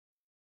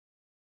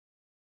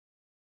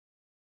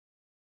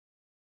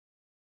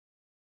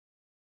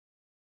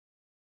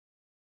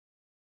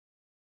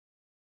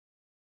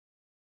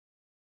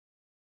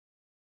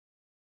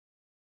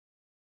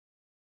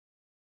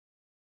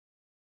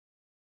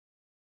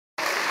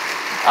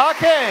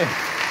Okay.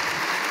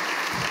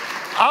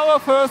 Our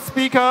first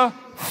speaker,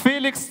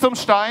 Felix zum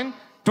Stein.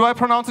 Do I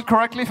pronounce it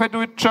correctly if I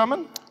do it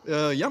German?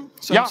 Ja,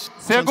 Ja,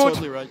 sehr gut.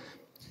 totally right.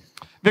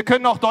 Wir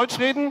können auch Deutsch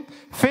reden.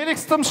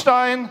 Felix zum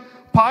Stein,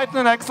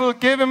 Python and Excel,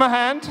 give him a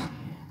hand.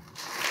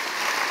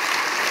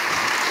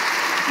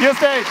 Your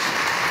stage.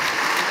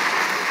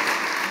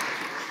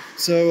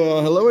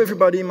 So, hello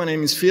everybody, my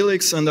name is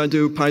Felix and I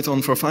do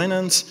Python for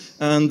Finance.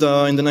 And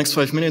in the next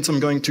 5 minutes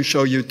I'm going to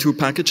show you two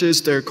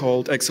packages. They're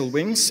called Excel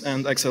Wings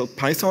and Excel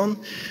Python.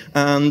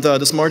 And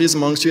the smarties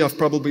amongst you have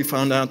probably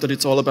found out that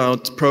it's all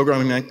about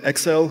programming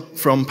Excel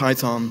from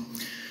Python.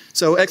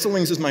 So Excel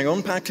Wings is my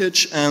own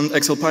package, and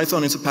Excel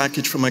Python is a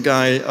package from a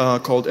guy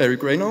called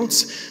Eric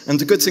Reynolds. And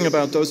the good thing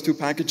about those two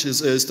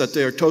packages is that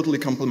they are totally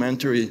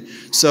complementary.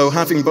 So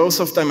having both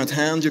of them at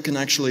hand, you can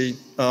actually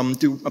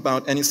do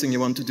about anything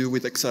you want to do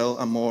with Excel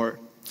and more.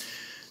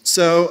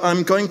 So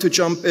I'm going to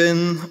jump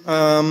in.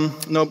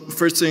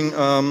 First thing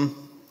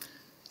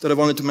that I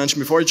wanted to mention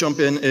before I jump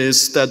in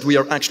is that we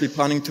are actually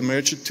planning to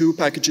merge the two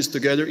packages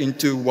together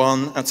into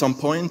one at some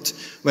point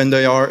when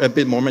they are a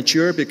bit more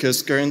mature,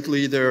 because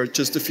currently they're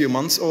just a few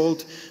months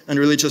old and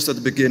really just at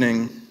the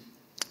beginning.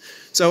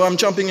 So I'm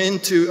jumping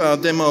into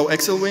demo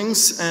Excel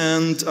Wings,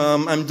 and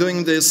I'm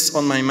doing this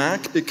on my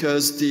Mac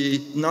because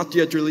the not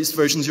yet released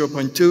version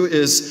 0.2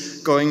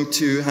 is going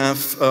to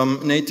have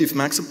native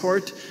Mac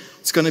support.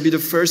 It's going to be the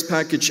first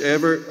package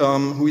ever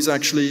who is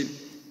actually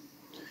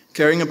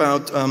caring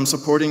about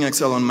supporting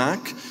Excel on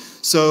Mac.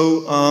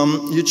 So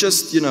you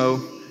just,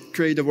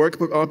 create a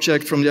workbook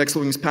object from the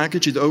Excel Wings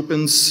package. It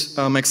opens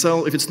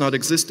Excel if it's not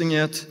existing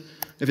yet,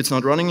 if it's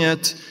not running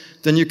yet.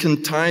 Then you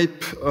can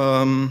type,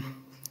 in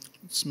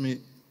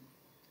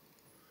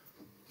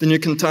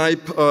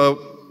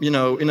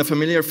a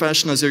familiar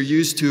fashion as you're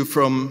used to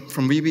from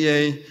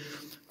VBA.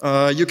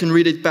 You can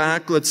read it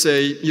back. Let's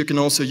say you can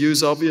also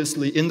use,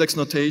 obviously, index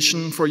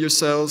notation for your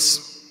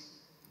cells.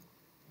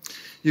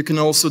 You can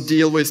also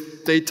deal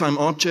with datetime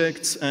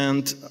objects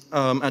and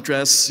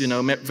address,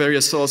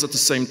 various cells at the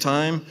same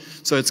time.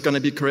 So it's going to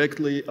be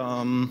correctly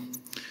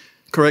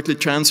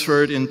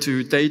transferred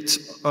into date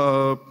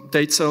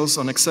cells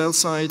on Excel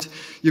side.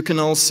 You can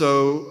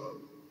also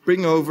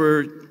bring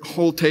over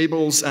whole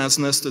tables as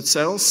nested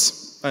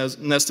cells, as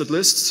nested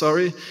lists,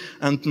 sorry.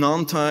 And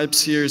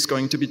non-types here is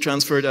going to be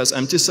transferred as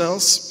empty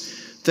cells.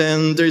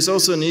 Then there's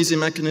also an easy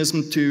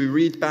mechanism to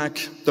read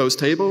back those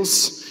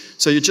tables.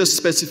 So you just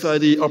specify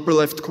the upper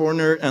left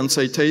corner and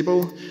say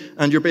table,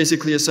 and you're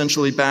basically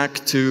essentially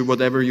back to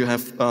whatever you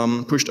have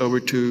pushed over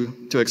to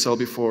Excel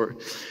before.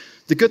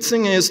 The good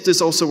thing is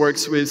this also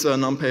works with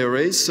NumPy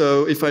arrays.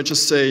 So if I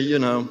just say,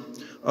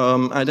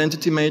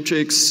 identity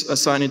matrix,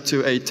 assign it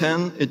to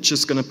A10, it's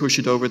just going to push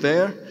it over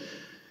there.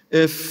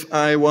 If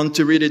I want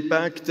to read it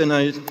back, then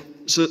I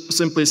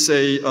simply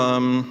say,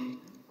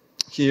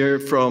 here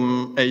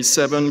from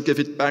A7, give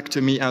it back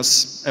to me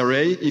as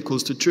array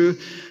equals to true.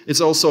 It's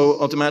also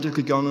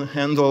automatically going to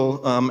handle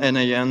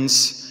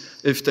NANs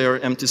if they're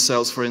empty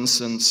cells, for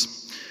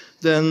instance.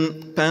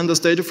 Then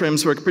pandas data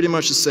frames work pretty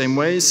much the same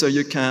way, so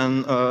you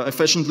can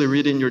efficiently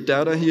read in your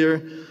data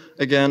here.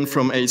 Again,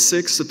 from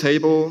A6, the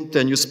table,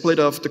 then you split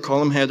off the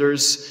column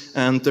headers,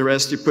 and the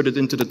rest you put it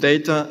into the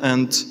data,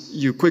 and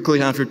you quickly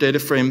have your data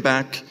frame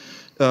back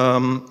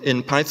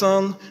in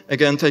Python.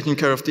 Again, taking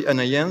care of the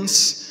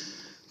NANs.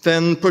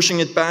 Then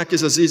pushing it back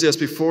is as easy as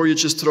before. You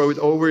just throw it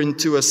over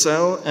into a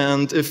cell,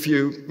 and if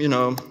you,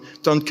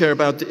 don't care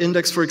about the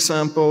index, for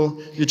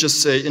example, you just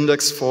say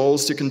index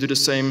false. You can do the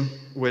same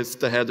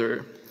with the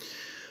header.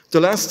 The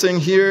last thing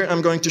here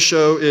I'm going to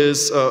show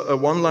is a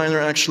one-liner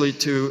actually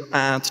to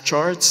add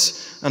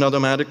charts and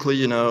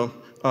automatically,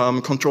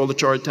 control the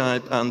chart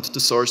type and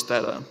the source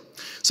data.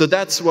 So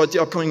that's what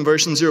the upcoming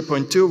version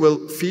 0.2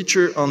 will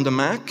feature on the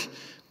Mac,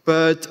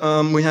 but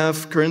we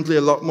have currently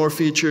a lot more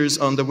features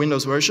on the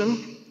Windows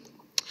version.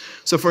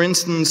 So for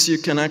instance, you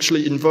can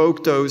actually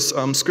invoke those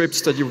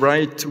scripts that you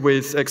write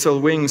with Excel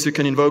Wings. You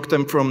can invoke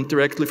them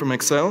directly from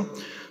Excel.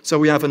 So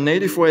we have a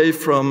native way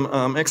from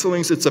Excel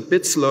Wings. It's a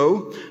bit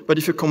slow, but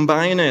if you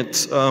combine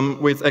it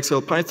with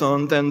Excel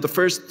Python, then the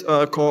first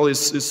call is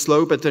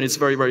slow, but then it's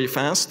very, very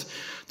fast.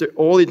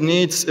 All it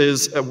needs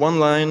is one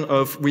line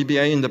of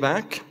VBA in the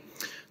back.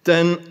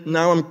 Then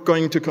now I'm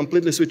going to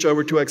completely switch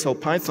over to Excel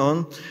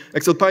Python.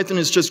 Excel Python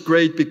is just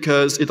great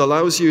because it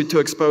allows you to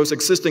expose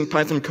existing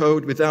Python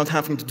code without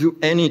having to do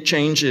any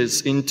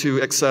changes into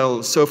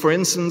Excel. So for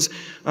instance,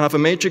 I have a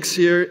matrix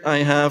here.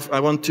 I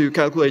want to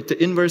calculate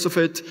the inverse of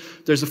it.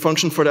 There's a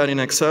function for that in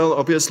Excel.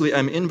 Obviously,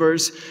 M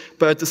inverse.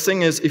 But the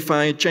thing is, if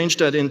I change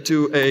that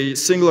into a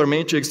singular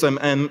matrix, then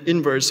M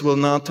inverse will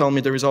not tell me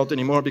the result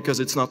anymore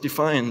because it's not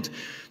defined.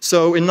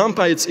 So in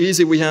NumPy, it's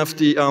easy. We have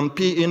the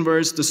P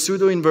inverse, the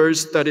pseudo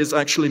inverse that is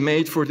actually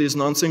made for these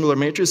non-singular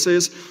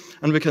matrices,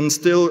 and we can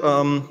still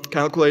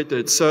calculate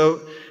it. So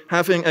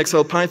having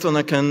Excel Python,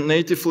 I can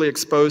natively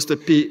expose the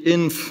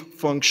pinf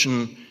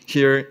function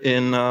here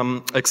in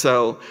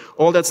Excel.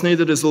 All that's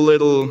needed is a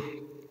little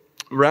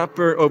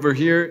wrapper over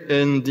here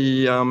in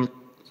the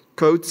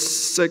code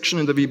section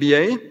in the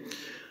VBA.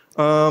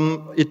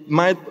 It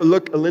might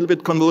look a little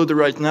bit convoluted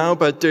right now,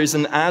 but there's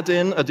an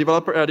add-in, a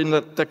developer add-in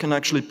that can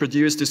actually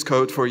produce this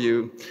code for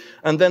you.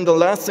 And then the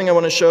last thing I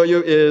want to show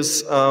you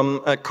is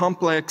a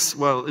complex,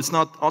 well, it's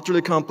not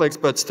utterly complex,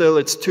 but still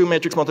it's 2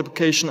 matrix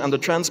multiplication and a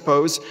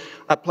transpose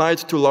applied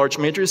to large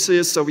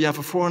matrices. So we have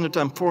a 400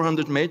 times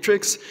 400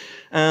 matrix.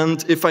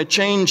 And if I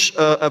change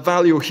a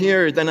value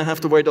here, then I have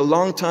to wait a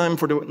long time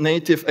for the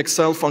native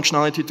Excel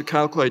functionality to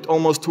calculate,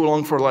 almost too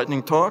long for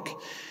Lightning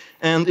Talk.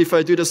 And if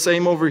I do the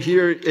same over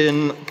here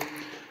in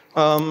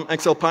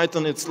Excel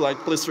Python, it's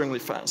like blisteringly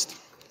fast.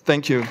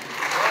 Thank you.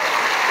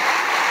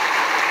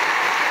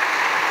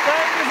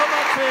 Thank you so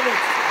much, Felix.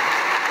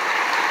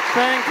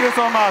 Thank you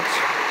so much.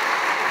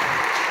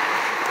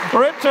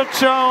 Richard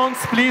Jones,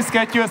 please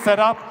get your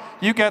setup.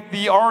 You get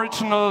the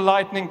original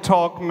Lightning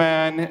Talk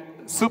Man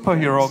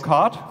superhero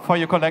card for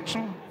your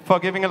collection for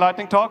giving a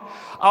Lightning Talk.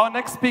 Our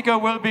next speaker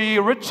will be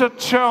Richard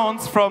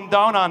Jones from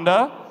Down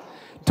Under,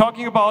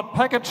 talking about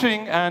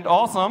packaging and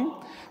awesome.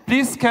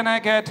 Please can I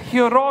get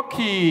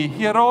Hiroki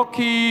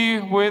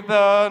with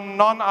a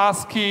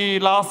non-ASCII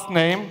last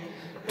name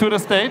to the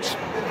stage?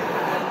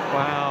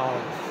 Wow.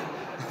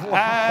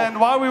 And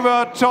while we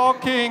were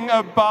talking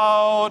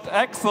about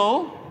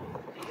Excel,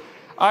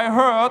 I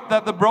heard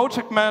that the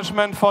project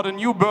management for the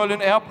new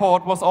Berlin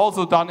airport was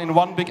also done in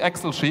one big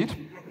Excel sheet.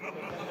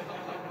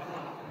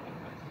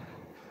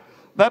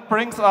 That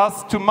brings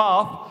us to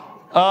math.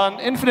 An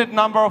infinite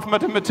number of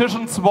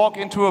mathematicians walk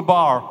into a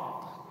bar.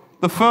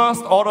 The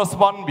first orders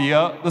 1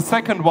 beer, the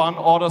second one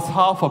orders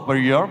half a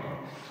beer,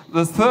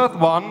 the third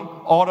one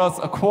orders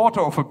a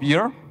quarter of a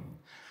beer,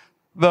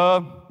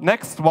 the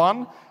next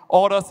one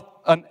orders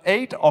an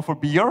 1/8 of a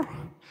beer,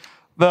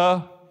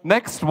 the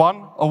next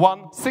one a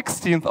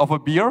 1/16 of a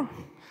beer,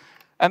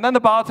 and then the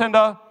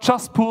bartender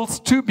just pulls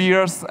 2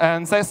 beers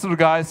and says to the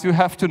guys, you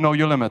have to know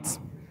your limits.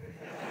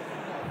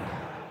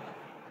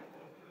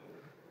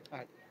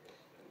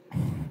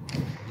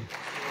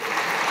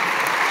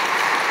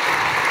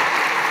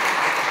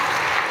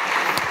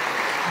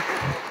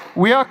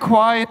 We are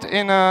quite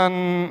in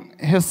an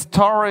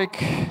historic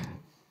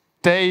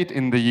date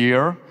in the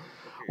year.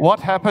 What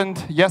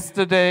happened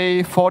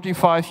yesterday,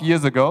 45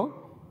 years ago?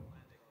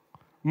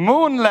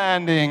 Moon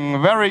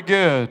landing, very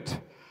good.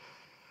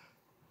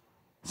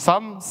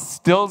 Some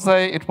still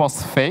say it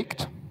was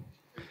faked.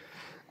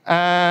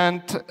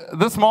 And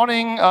this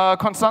morning,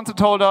 Constanze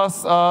told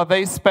us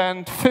they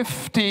spent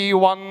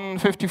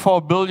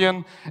 54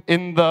 billion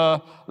in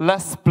the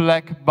less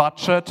black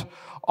budget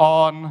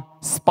on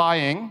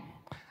spying.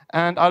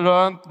 And I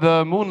learned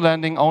the moon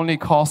landing only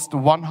cost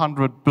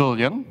 100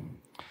 billion.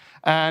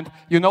 And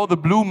you know the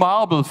blue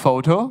marble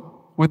photo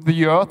with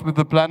the Earth, with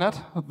the planet,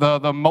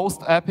 the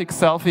most epic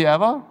selfie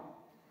ever?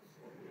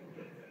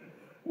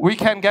 We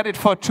can get it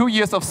for 2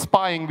 years of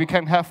spying. We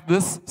can have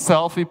this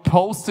selfie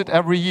posted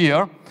every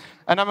year.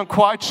 And I'm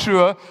quite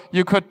sure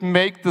you could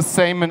make the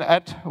same in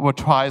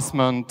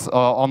advertisement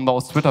on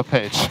those Twitter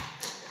page.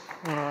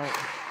 All right.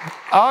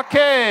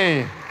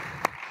 Okay.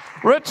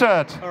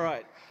 Richard. All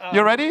right.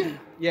 You ready?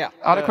 Yeah.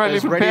 Adequately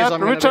prepared.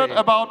 Richard,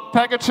 about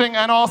packaging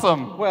and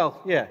awesome.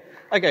 Well, yeah.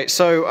 Okay,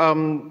 so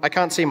I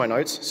can't see my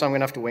notes, so I'm going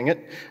to have to wing it.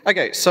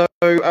 Okay, so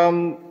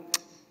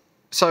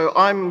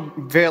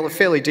I'm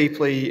fairly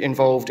deeply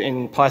involved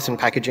in Python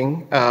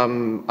packaging.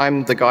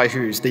 I'm the guy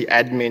who's the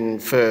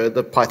admin for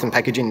the Python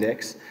package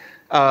index.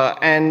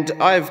 And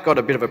I've got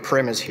a bit of a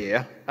premise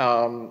here.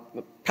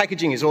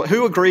 Packaging is,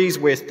 who agrees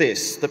with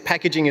this? That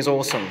packaging is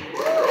awesome?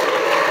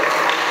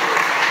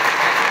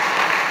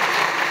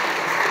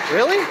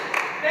 Really?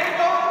 They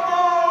don't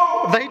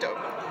know! They don't,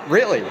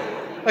 really?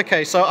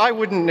 Okay, so I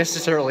wouldn't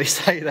necessarily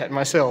say that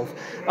myself.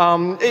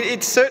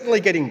 It's certainly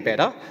getting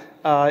better.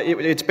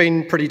 It's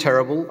been pretty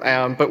terrible,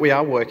 but we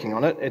are working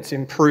on it. It's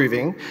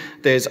improving.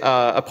 There's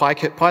a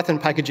Python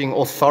Packaging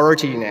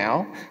Authority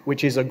now,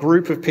 which is a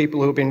group of people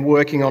who have been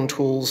working on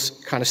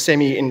tools kind of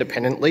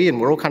semi-independently,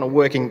 and we're all kind of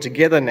working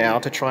together now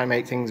to try and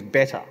make things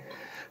better.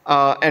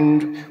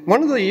 And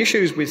one of the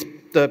issues with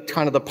the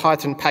kind of the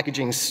Python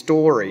packaging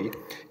story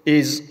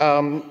is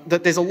that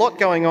there's a lot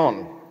going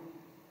on.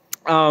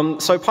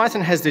 So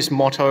Python has this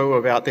motto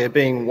about there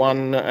being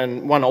one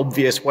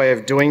obvious way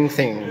of doing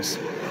things.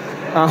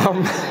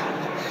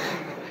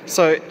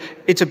 So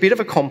it's a bit of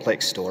a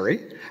complex story.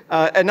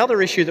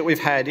 Another issue that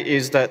we've had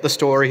is that the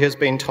story has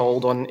been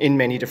told in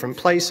many different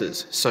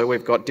places. So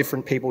we've got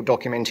different people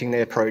documenting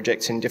their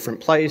projects in different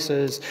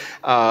places.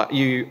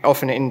 You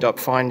often end up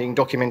finding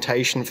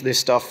documentation for this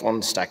stuff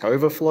on Stack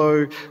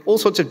Overflow, all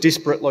sorts of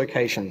disparate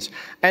locations.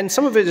 And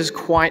some of it is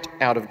quite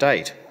out of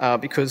date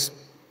because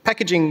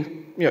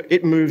packaging,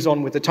 it moves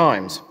on with the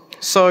times.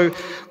 So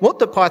what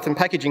the Python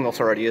Packaging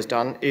Authority has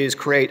done is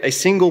create a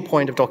single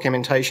point of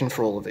documentation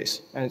for all of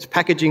this, and it's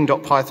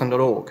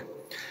packaging.python.org.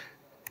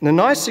 The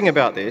nice thing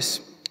about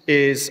this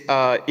is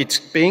it's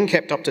being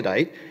kept up to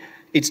date.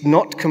 It's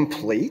not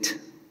complete.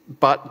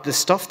 But the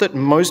stuff that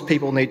most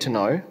people need to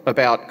know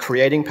about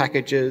creating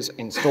packages,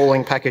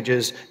 installing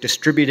packages,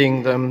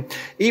 distributing them,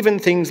 even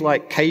things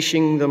like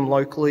caching them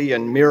locally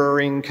and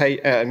mirroring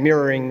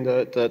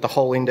the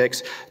whole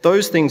index,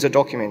 those things are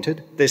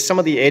documented. There's some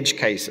of the edge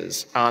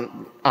cases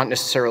aren't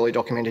necessarily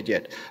documented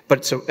yet.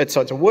 But so it's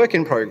a work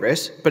in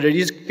progress, but it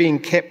is being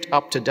kept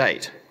up to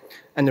date.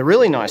 And the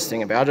really nice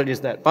thing about it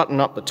is that button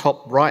up the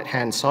top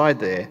right-hand side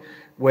there,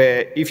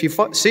 where if you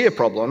see a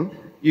problem,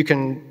 you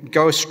can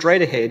go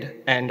straight ahead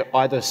and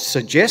either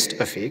suggest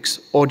a fix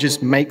or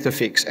just make the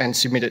fix and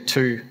submit it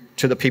to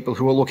the people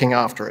who are looking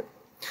after it.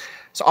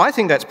 So I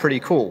think that's pretty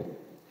cool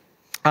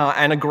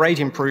and a great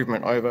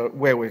improvement over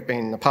where we've been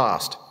in the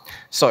past.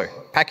 So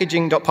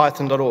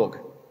packaging.python.org.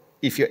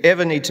 If you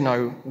ever need to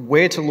know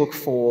where to look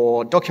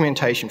for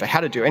documentation for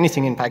how to do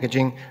anything in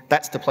packaging,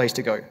 that's the place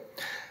to go.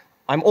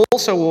 I'm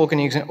also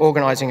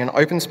organising an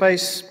open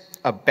space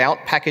about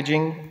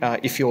packaging.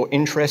 If you're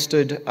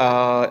interested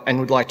and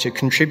would like to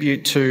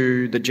contribute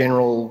to the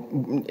general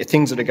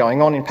things that are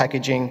going on in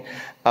packaging,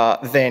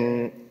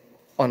 then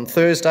on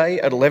Thursday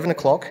at 11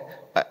 o'clock,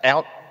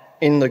 out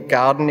in the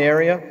garden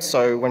area,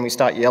 so when we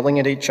start yelling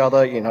at each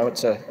other, you know,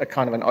 it's a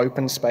kind of an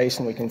open space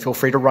and we can feel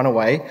free to run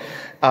away,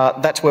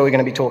 that's where we're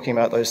going to be talking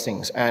about those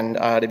things. And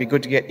it'd be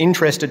good to get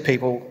interested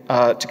people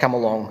to come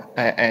along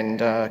and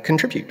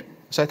contribute.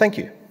 So thank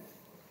you.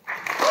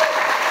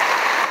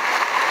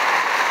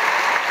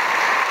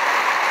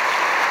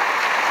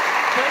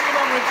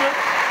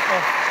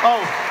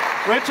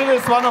 Oh, Richard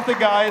is one of the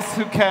guys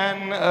who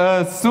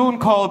can soon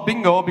call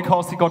bingo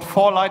because he got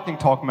 4 Lightning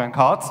Talkman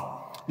cards,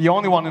 the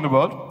only one in the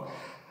world.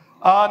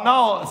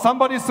 Now,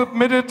 somebody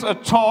submitted a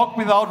talk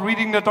without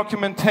reading the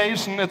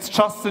documentation. It's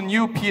just a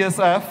new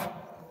PSF.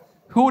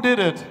 Who did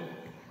it?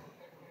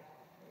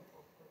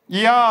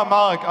 Yeah,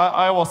 Mark,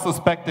 I was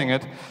suspecting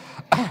it.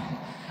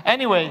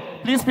 Anyway,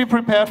 please be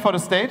prepared for the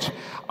stage.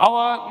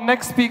 Our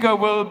next speaker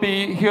will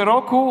be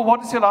Hiroku.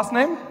 What is your last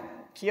name?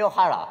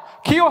 Kiyohara.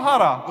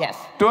 Kiyohara? Yes.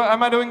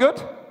 Am I doing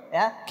good?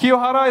 Yeah?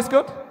 Kiyohara is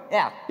good?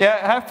 Yeah. Yeah,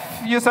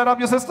 have you set up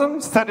your system?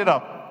 Set it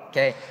up.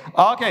 Okay.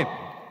 Okay.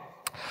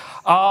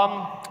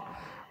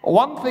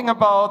 One thing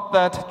about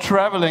that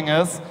traveling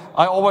is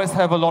I always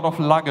have a lot of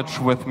luggage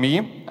with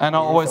me, and I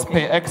always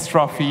pay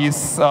extra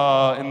fees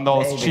in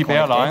those cheap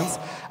airlines.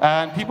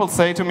 And people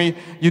say to me,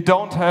 you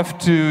don't have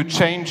to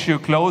change your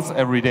clothes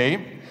every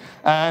day.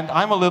 And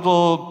I'm a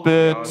little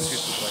bit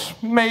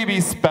maybe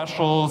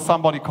special,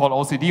 somebody called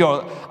OCD,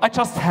 or I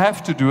just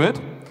have to do it.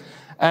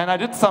 And I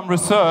did some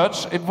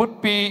research. It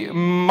would be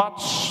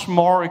much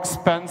more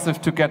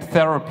expensive to get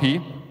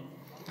therapy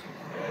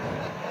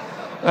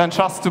than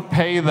just to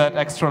pay that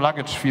extra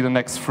luggage fee the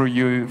next few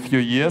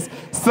years.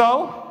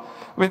 So,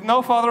 with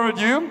no further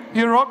ado,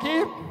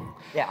 Hiroki,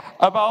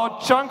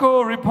 about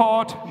Django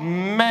Report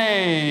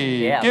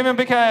May. Yeah. Give him a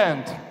big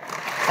hand.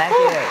 Thank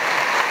you.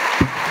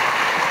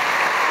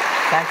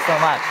 Thanks so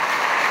much.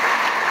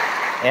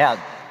 Yeah,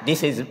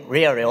 this is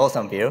really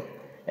awesome view.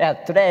 Yeah,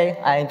 today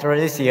I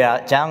introduce you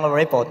Django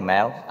Report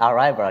Mail, a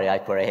library I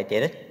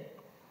created.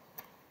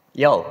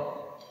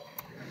 Yo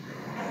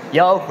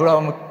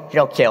from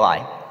Hiroki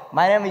KY.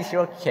 My name is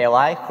Hiroki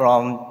KY,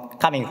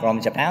 coming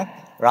from Japan,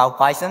 love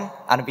Python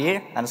and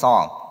beer and so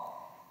on.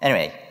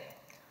 Anyway,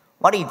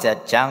 what is a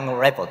Django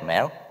Report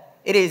Mail?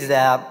 It is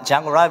a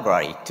Django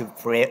library to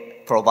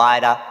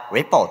provide a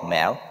report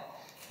mail.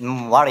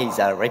 What is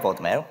a report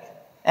mail?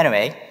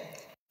 Anyway,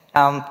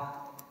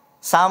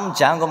 some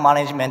Django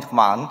management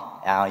command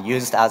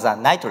used as a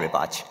nightly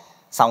batch.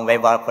 Some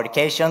web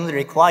applications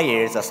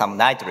requires some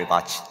nightly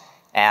batch,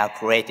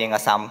 creating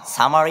some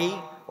summary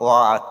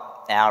or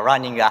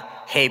running a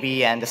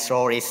heavy and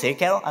slowly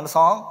cycle and so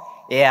on.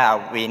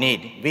 Yeah, we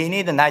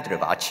need a nightly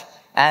batch,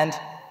 and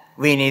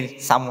we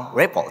need some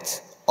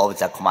reports of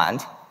the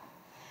command.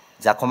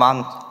 The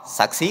command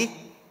succeed,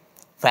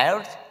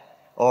 failed,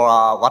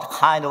 or what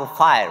kind of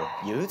file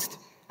used,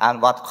 and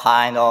what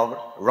kind of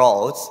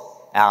rows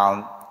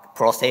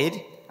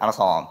proceed, and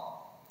so on.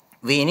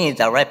 We need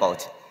the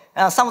report.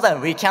 And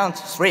sometimes we can't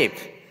sleep.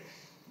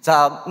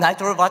 The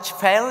nitro batch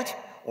failed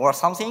or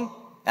something,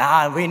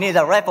 we need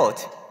a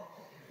report.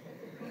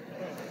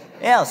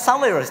 Yeah, some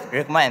will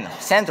recommend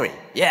Sentry.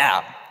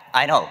 Yeah,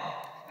 I know.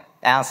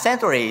 And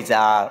Sentry is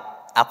an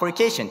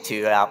application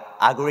to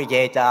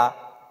aggregate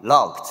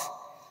logs.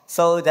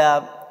 So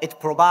it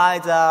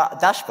provides a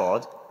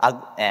dashboard,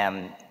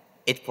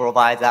 it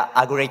provides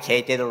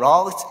aggregated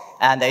logs,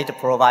 and it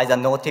provides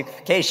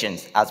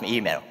notifications as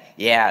email.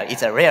 Yeah,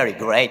 it's a really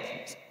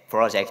great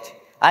project.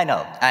 I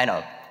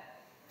know.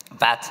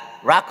 But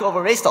lack of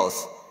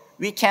resource.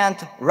 We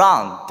can't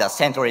run the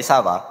Sentry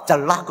server. The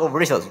lack of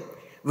resource.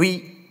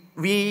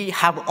 We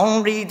have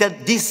only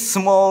this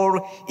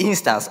small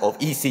instance of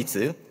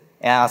EC2,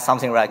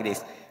 something like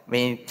this. I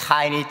mean,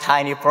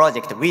 tiny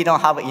project. We don't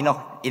have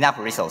enough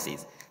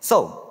resources.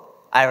 So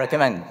I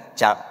recommend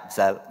the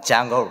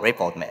Django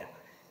Report Mail.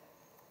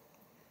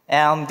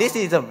 This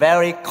is a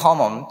very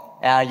common,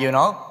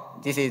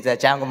 this is a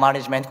Django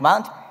management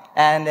command,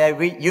 and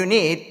you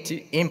need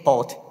to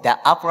import the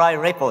apply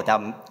report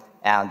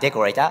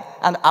decorator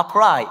and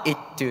apply it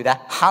to the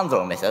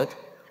handle method.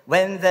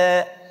 When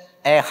the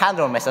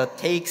handle method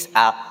takes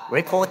a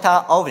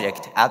reporter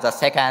object as a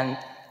second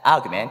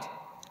argument,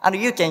 and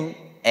you can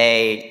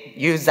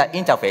use the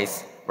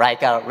interface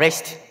like a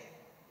REST.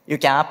 You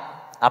can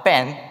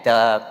append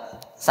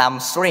some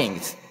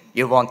strings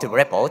you want to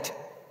report.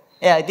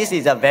 Yeah, this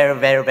is a very,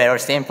 very, very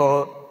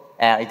simple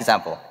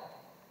example.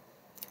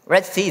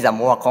 Let's see the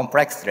more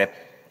complex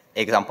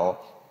example.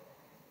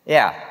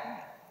 Yeah.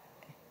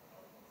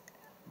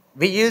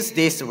 We use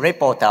this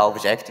reporter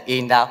object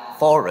in the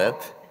for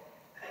loop.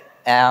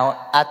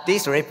 At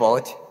this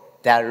report,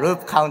 the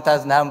loop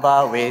counter's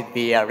number will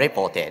be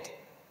reported.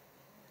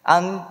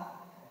 And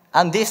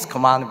this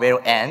command will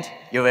end.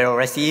 You will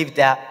receive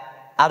the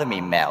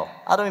admin mail.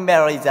 Admin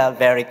mail is a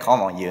very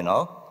common, you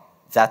know,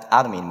 that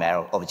admin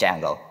mail of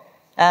Django.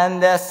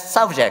 And the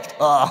subject,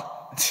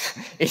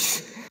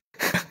 is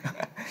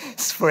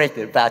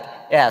split,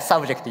 but yeah,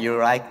 subject you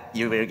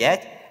will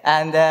get.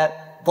 And the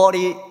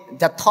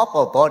top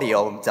of body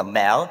of the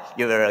mail,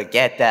 you will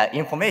get the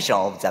information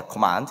of the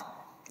command.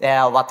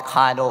 What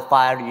kind of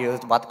file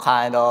used, what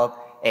kind of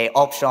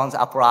options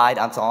applied,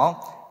 and so on.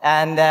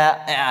 And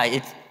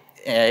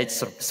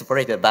it's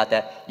separated,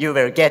 but you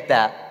will get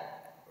the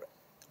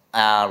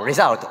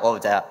result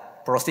of the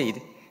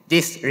proceed.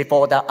 This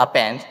reporter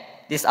append,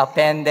 this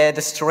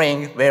appended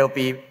string will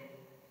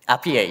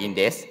appear in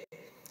this.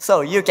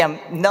 So you can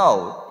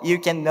know,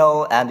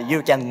 and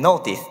you can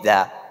notice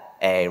the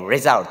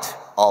result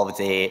of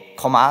the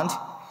command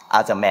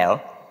as a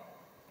mail.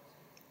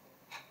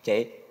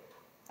 Okay.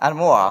 And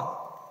more,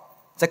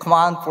 the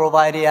command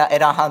provides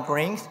error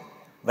handling.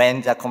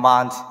 When the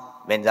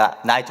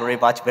nightly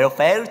batch will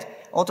fail,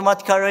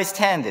 automatically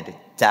extended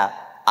the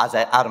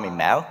other admin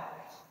mail.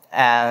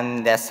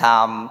 And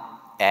some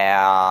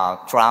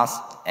that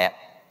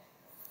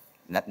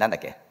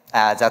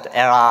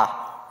error,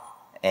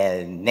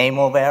 name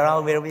of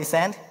error will be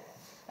sent.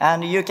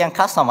 And you can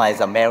customize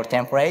the mail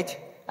template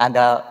and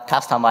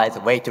customize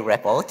way to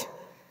report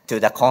to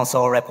the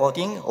console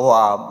reporting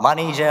or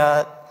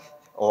manager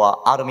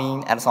or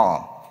admin, and so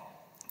on.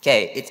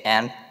 Okay, it's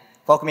end.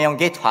 Follow me on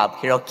GitHub,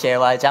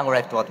 HiroKY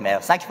Django-Ref.mail.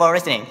 Thank you for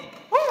listening.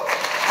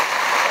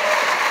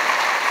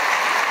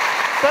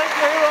 Thank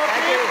you,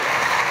 Hiroki.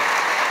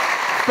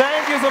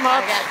 Thank you so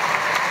much.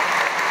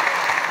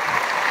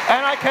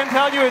 And I can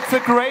tell you it's a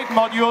great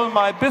module.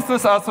 My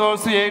business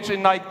associates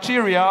in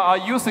Nigeria are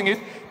using it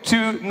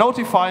to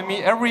notify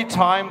me every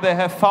time they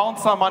have found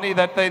some money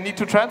that they need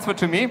to transfer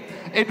to me.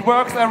 It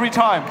works every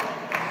time.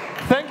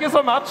 Thank you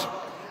so much.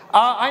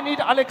 I need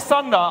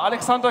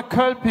Alexander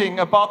Kölping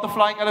about the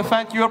flying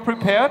elephant. You are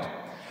prepared?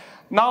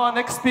 Now our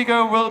next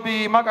speaker will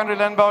be Marc-André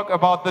Lenberg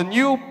about the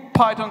new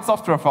Python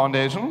Software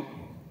Foundation.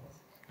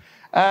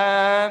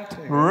 And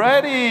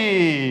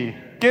ready!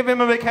 Give him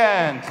a big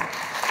hand.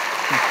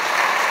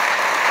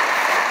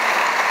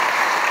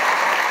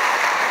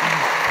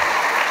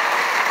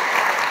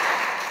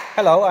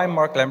 Hello, I'm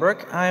Marc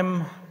Lenberg.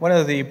 I'm one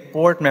of the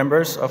board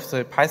members of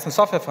the Python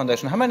Software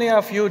Foundation. How many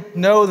of you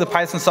know the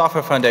Python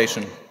Software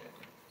Foundation?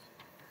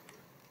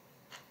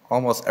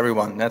 Almost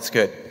everyone, that's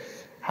good.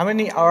 How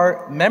many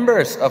are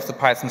members of the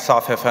Python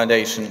Software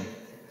Foundation?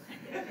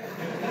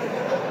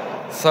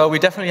 So we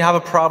definitely have a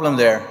problem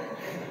there.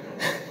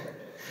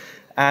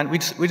 And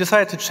we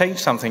decided to change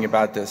something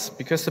about this,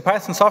 because the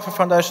Python Software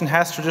Foundation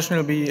has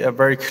traditionally been a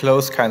very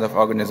close kind of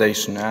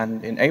organization.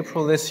 And in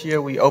April this year,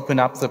 we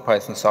opened up the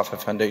Python Software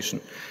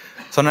Foundation.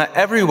 So now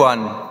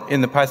everyone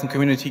in the Python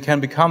community can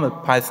become a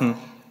Python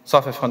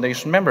Software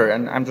Foundation member.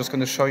 And I'm just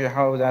going to show you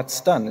how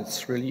that's done.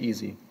 It's really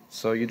easy.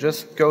 So you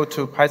just go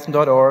to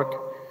python.org,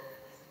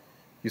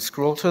 you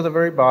scroll to the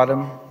very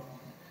bottom,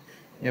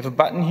 you have a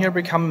button here,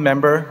 become a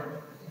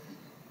member.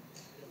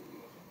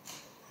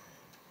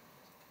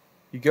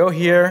 You go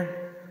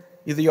here,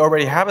 either you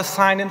already have a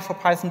sign-in for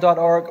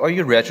python.org or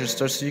you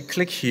register, so you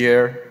click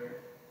here,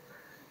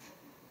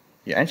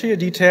 you enter your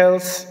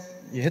details,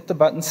 you hit the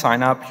button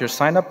sign up, you're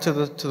signed up to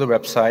the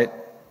website,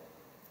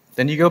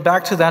 then you go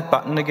back to that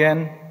button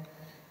again,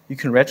 you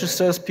can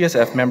register as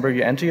PSF member,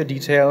 you enter your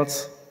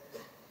details.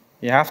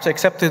 You have to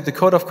accept the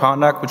code of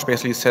conduct, which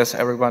basically says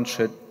everyone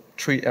should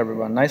treat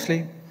everyone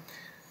nicely.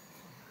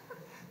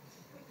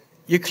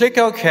 You click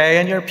OK,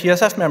 and you're a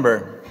PSF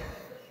member.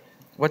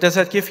 What does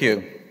that give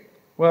you?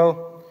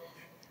 Well,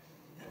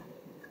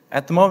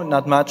 at the moment,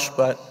 not much,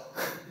 but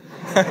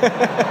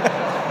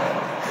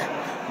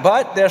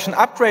but there's an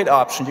upgrade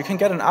option. You can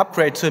get an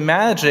upgrade to a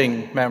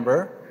managing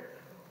member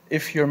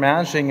if you're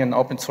managing an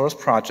open source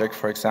project,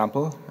 for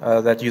example,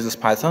 that uses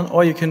Python,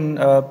 or you can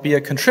be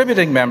a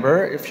contributing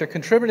member if you're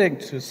contributing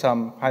to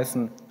some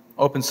Python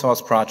open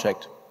source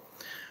project.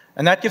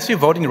 And that gives you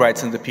voting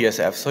rights in the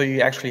PSF, so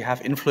you actually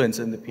have influence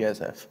in the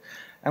PSF.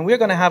 And we're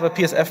going to have a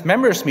PSF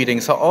members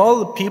meeting, so all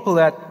the people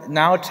that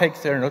now take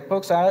their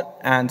notebooks out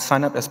and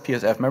sign up as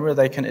PSF member,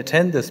 they can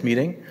attend this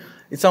meeting.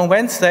 It's on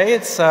Wednesday,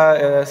 it's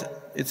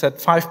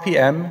at 5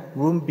 p.m.,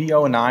 room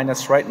B09,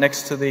 that's right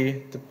next to the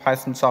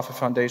Python Software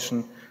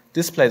Foundation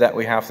display that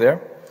we have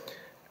there.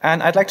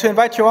 And I'd like to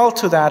invite you all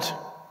to that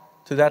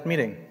to that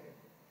meeting.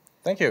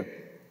 Thank you.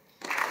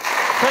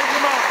 Thank you,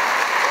 Mark.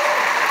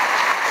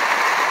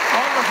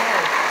 Wonderful.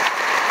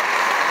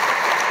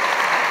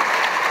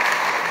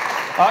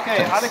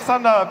 Okay,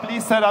 Alexander,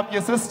 please set up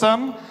your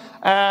system.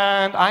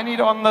 And I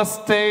need on the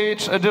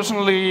stage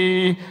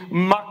additionally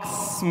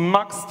Max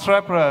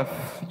Treprev.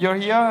 You're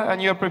here and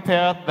you're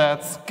prepared.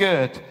 That's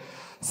good.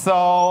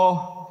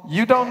 So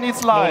you don't need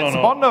slides.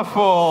 No.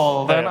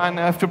 Wonderful. Then I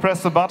have to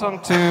press the button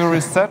to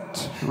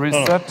reset.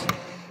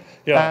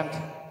 Yeah. And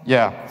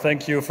yeah.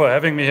 Thank you for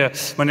having me here.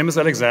 My name is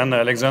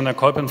Alexander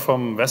Kolpin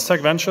from Vestec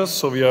Ventures.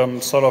 So we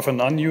are sort of an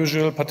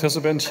unusual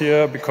participant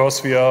here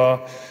because we are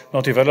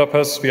not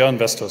developers, we are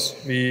investors.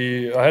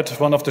 I had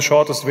one of the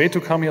shortest way to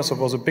come here, so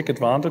it was a big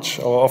advantage.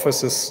 Our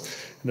office is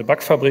in the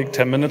Backfabrik,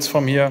 10 minutes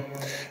from here.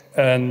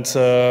 And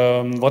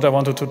what I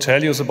wanted to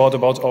tell you is about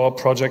our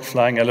project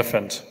Flying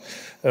Elephant.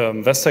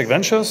 Vestec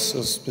Ventures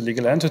is the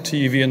legal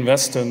entity. We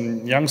invest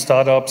in young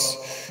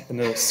startups in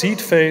the seed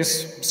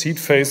phase. Seed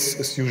phase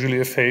is usually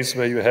a phase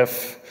where you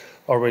have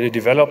already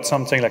developed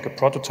something like a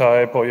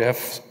prototype, or you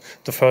have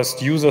the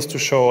first users to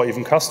show, or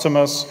even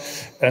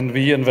customers. And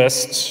we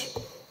invest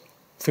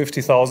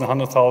 50,000,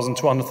 100,000,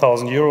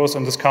 200,000 euros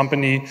in this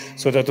company,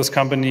 so that this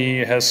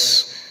company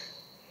has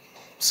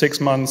 6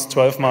 months,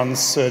 12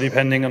 months,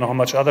 depending on how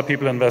much other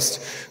people invest,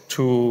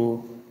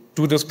 to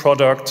do this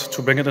product,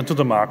 to bring it into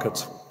the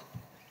market.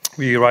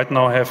 We right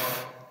now have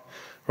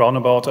around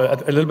about a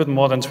little bit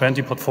more than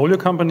 20 portfolio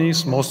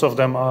companies. Most of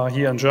them are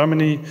here in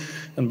Germany,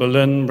 in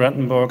Berlin,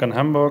 Brandenburg, and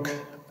Hamburg.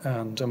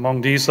 And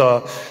among these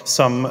are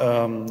some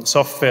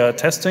software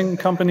testing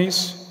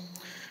companies.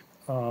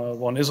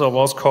 One is or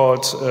was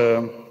called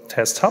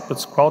Test Hub.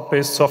 It's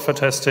cloud-based software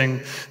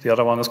testing. The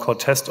other one is called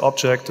Test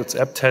Object. It's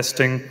app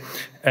testing.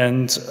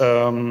 And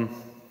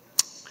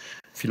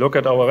if you look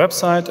at our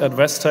website at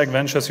Vestec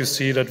Ventures, you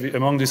see that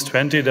among these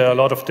 20, there are a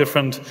lot of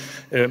different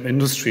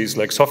industries,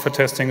 like software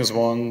testing is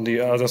one, the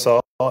others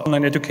are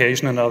online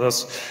education and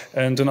others.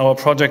 And in our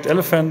project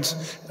Elephant,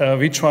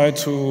 we try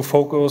to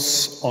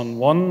focus on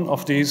one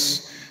of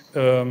these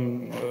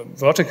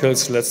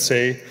verticals, let's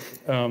say,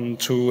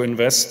 to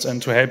invest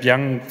and to help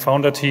young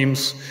founder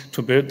teams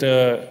to build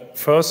their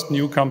first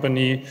new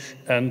company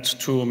and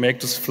to make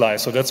this fly.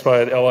 So that's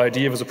why our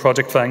idea was a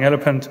project Flying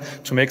Elephant,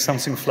 to make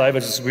something fly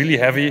which is really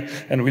heavy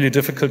and really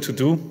difficult to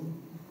do.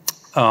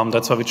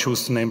 That's why we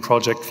choose the name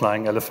Project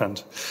Flying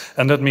Elephant.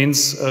 And that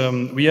means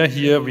we are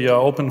here, we are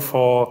open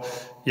for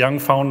young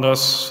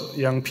founders,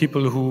 young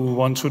people who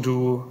want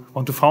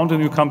to found a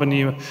new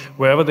company,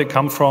 wherever they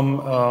come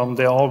from,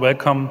 they're all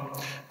welcome.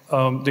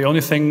 The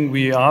only thing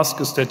we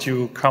ask is that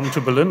you come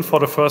to Berlin for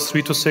the first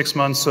 3 to 6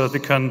 months so that we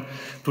can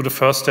do the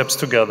first steps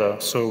together.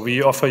 So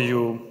we offer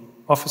you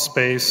office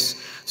space,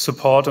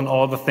 support in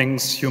all the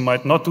things you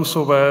might not do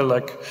so well,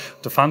 like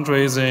the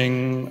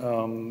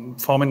fundraising,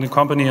 forming the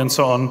company and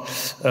so on.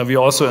 We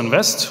also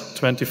invest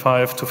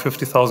 25 to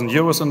 50,000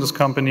 euros in this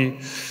company.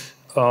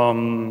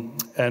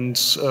 And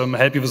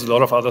help you with a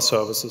lot of other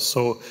services.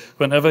 So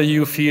whenever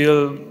you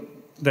feel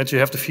that you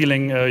have the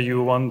feeling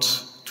you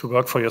want to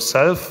work for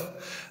yourself,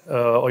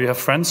 or you have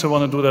friends who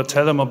want to do that,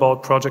 tell them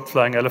about Project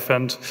Flying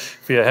Elephant.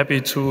 We are happy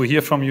to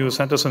hear from you.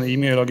 Send us an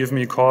email or give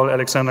me a call.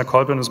 Alexander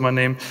Kolpin is my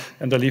name,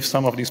 and I leave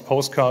some of these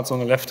postcards on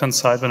the left-hand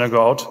side when I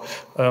go out.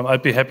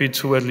 I'd be happy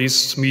to at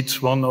least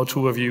meet 1 or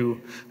 2 of you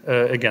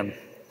again.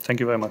 Thank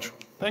you very much.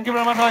 Thank you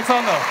very much,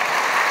 Alexander.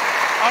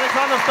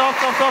 Alexander, stop.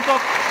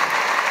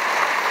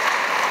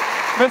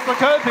 Mr.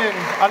 Kolpin,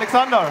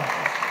 Alexander,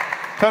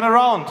 turn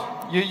around.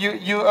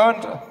 You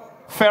earned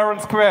fair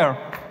and square.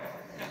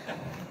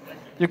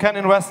 You can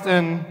invest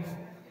in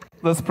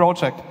this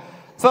project.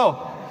 So,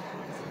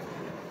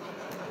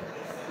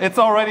 it's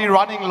already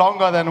running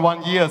longer than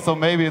 1 year, so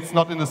maybe it's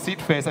not in the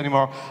seed phase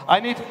anymore. I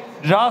need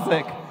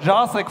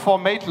Jacek for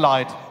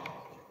MateLight.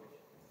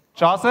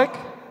 Jacek,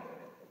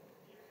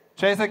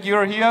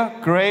 you're here?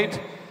 Great,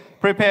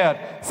 prepared.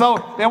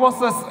 So, there was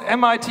this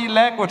MIT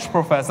language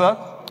professor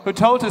who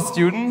told his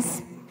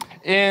students,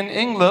 in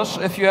English,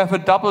 if you have a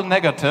double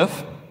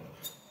negative,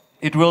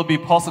 it will be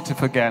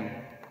positive again.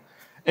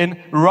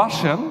 In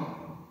Russian,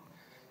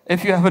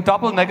 if you have a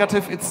double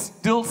negative, it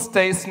still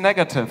stays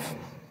negative.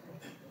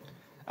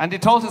 And he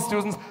told his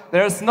students,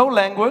 there is no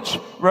language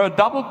where a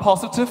double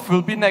positive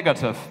will be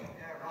negative.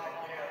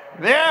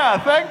 Yeah,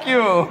 thank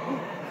you.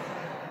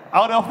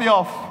 Out of the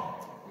off.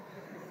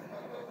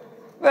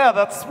 Yeah,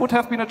 that would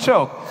have been a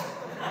joke.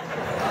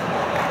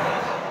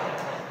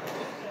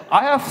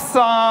 I have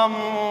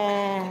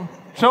some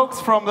jokes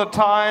from the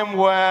time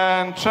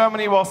when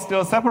Germany was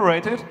still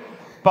separated,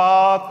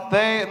 but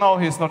no,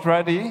 he's not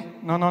ready.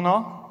 No.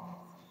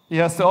 He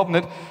has to open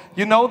it.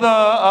 You know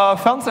the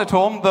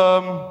Fernsehturm,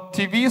 the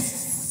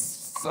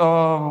TV's,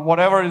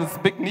 whatever it is,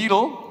 big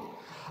needle.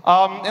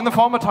 In the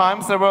former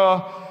times, there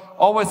were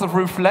always a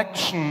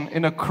reflection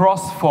in a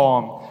cross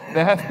form.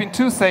 There have been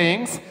 2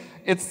 sayings.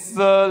 It's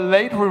the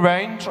late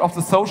revenge of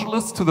the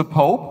socialists to the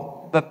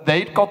Pope, that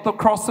they got the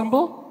cross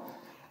symbol.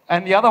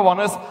 And the other one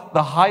is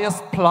the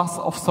highest plus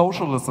of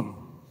socialism.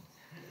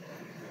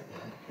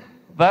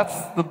 That's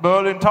the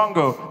Berlin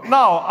Tango.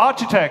 Now,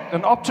 architect,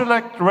 an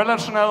object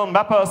relational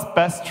mapper's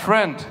best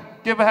friend.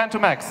 Give a hand to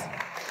Max.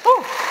 Woo.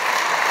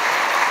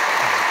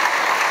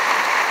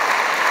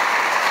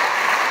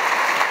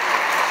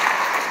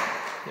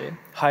 Okay.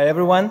 Hi,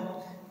 everyone.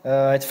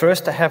 At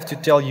first, I have to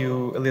tell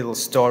you a little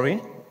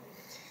story.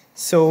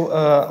 So,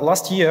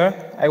 last year,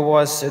 I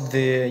was at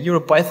the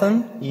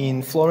EuroPython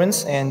in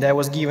Florence, and I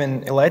was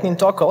given a lightning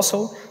talk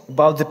also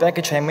about the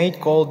package I made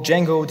called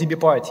Django DB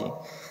Party.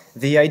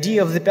 The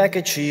idea of the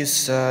package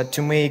is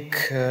to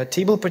make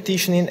table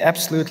partitioning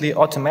absolutely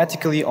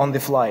automatically on the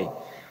fly.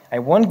 I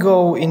won't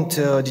go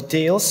into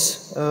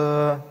details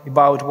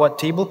about what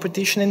table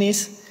partitioning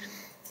is.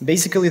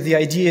 Basically, the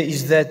idea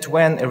is that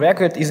when a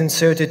record is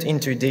inserted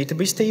into a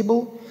database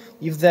table,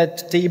 if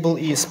that table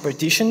is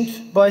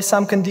partitioned by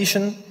some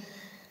condition,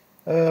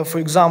 for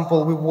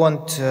example, we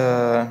want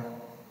a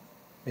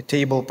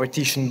table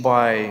partitioned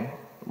by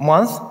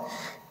month,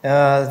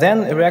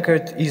 then a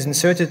record is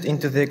inserted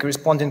into the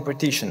corresponding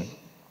partition.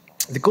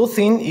 The cool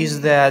thing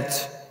is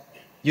that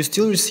you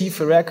still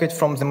receive a record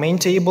from the main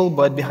table,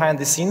 but behind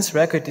the scenes,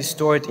 record is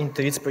stored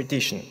into its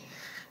partition.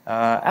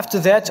 After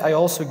that, I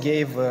also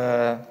gave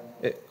a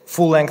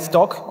full-length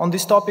talk on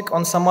this topic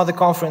on some other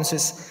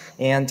conferences,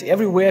 and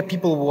everywhere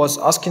people was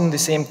asking the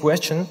same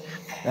question.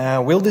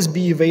 Will this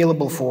be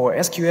available for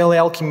SQL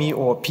Alchemy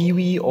or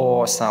Peewee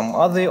or some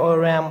other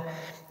ORM?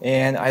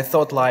 And I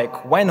thought,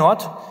 like, why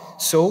not?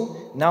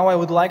 So now I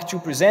would like to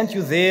present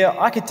you the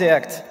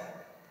architect.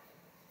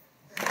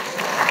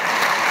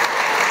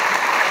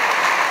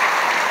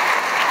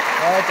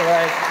 All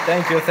right.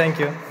 Thank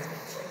you.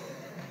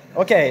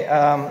 Okay,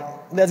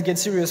 let's get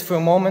serious for a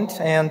moment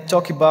and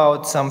talk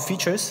about some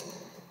features.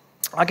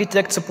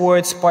 Architect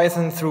supports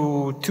Python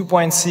through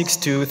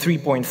 2.6 to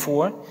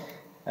 3.4.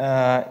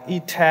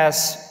 It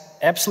has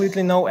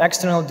absolutely no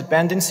external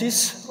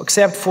dependencies,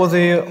 except for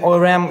the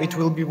ORM it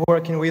will be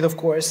working with, of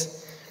course.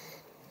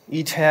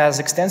 It has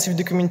extensive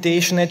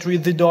documentation at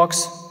Read the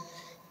Docs,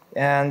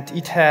 and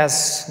it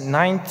has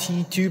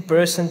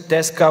 92%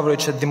 test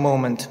coverage at the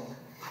moment.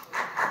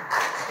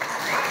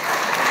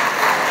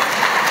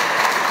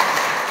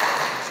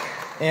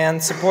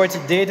 And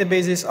supported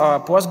databases are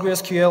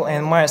PostgreSQL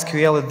and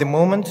MySQL at the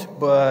moment,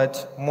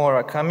 but more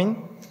are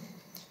coming.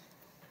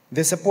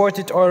 The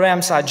supported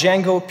ORMs are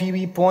Django,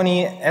 Peewee,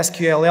 Pony,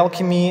 SQL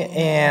Alchemy,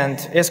 and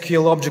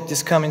SQL Object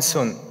is coming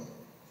soon.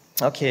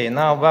 Okay,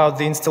 now about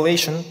the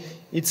installation.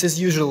 It's as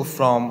usual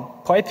from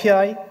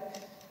PyPI.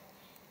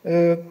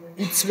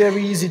 It's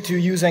very easy to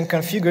use and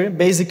configure.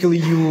 Basically,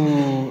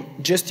 you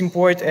just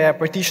import a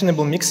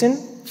partitionable mixin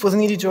for the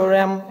needed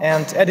ORM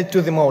and add it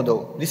to the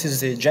model. This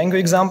is a Django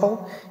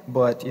example,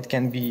 but it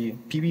can be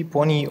Peewee,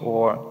 Pony,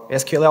 or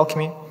SQL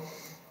Alchemy.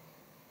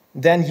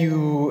 Then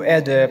you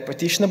add a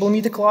partitionable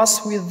meter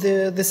class with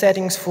the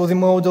settings for the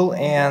model,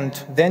 and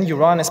then you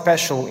run a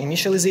special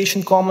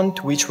initialization command,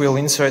 which will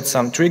insert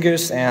some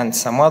triggers and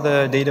some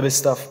other database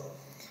stuff.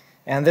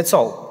 And that's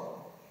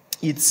all.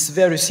 It's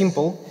very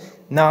simple.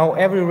 Now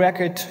every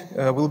record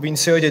will be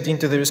inserted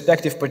into the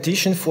respective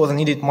partition for the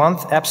needed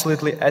month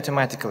absolutely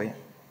automatically.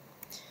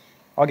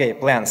 Okay,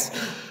 plans.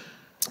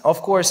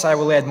 Of course, I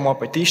will add more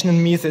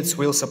partitioning methods,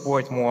 will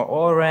support more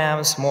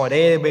ORMs, more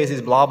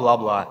databases, blah, blah,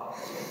 blah.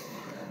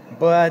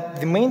 But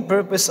the main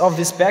purpose of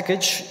this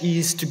package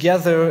is to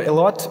gather a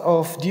lot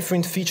of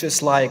different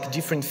features like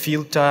different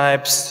field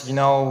types,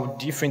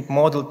 different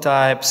model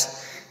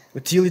types,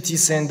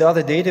 utilities and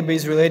other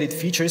database-related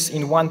features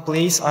in one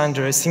place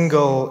under a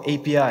single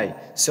API,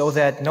 so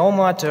that no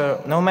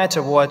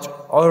matter what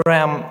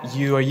ORM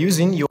you are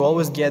using, you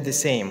always get the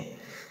same.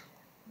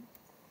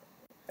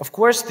 Of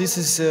course, this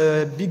is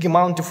a big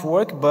amount of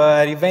work,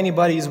 but if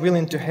anybody is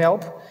willing to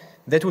help,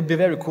 that would be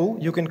very cool.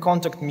 You can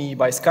contact me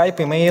by Skype,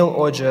 email,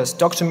 or just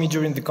talk to me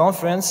during the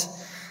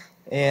conference.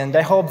 And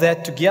I hope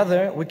that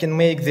together we can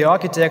make the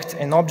architect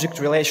an object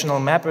relational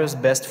mapper's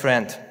best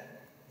friend.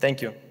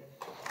 Thank you.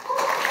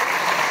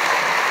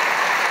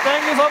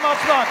 Thank you so much,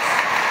 Max.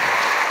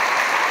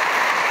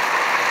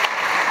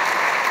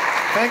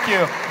 Thank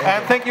you.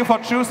 And thank you for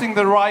choosing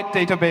the right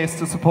database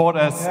to support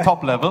as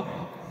top level.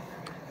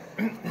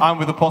 I'm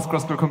with the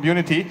PostgreSQL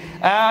community.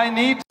 I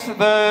need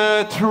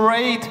the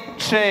Trade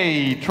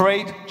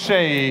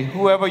J,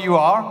 whoever you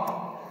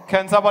are.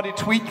 Can somebody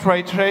tweet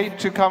Trade J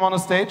to come on the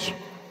stage?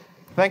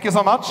 Thank you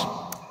so much.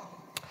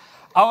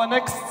 Our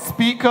next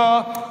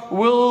speaker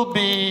will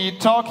be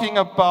talking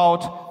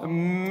about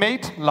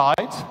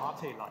Mate-Light.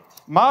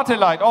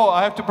 Mate-Light. Oh,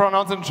 I have to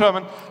pronounce it in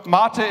German.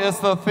 Mate is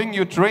the thing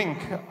you drink.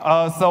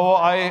 So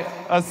I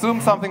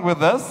assume something with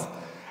this.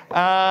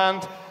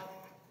 And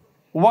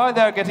while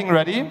they're getting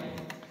ready,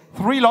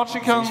 three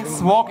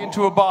logicans walk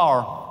into a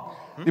bar.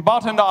 The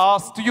bartender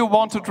asks, do you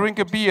want to drink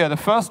a beer? The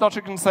first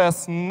logican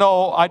says,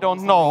 no, I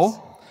don't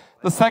know.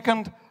 The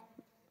second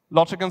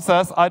logican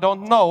says, I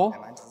don't know.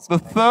 The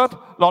third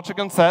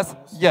logican says,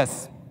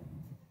 yes.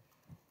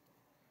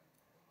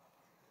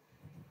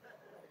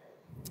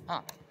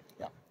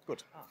 Yeah,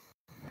 good.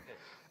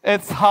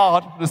 It's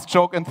hard, this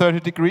joke in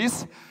 30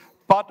 degrees,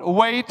 But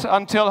wait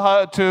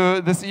until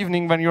to this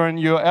evening when you're in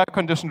your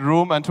air-conditioned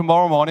room and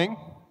tomorrow morning.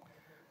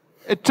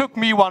 It took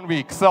me 1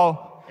 week,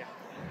 so.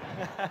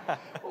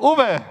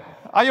 Uwe,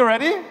 are you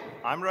ready?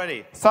 I'm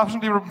ready.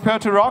 Sufficiently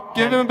prepared to rock?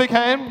 Give him a big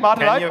hand,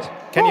 Martin Light.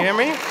 Can you hear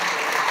me?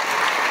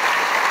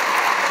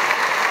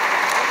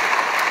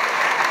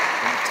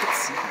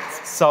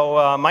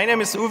 So my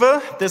name is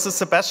Uwe, this is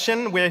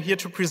Sebastian. We're here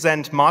to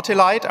present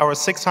Mate-Lite, our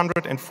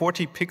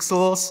 640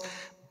 pixels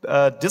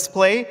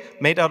display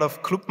made out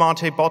of Club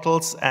Mate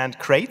bottles and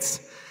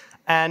crates.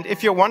 And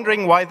if you're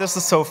wondering why this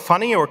is so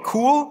funny or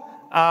cool,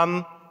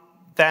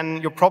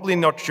 then you're probably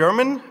not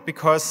German,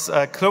 because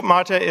Club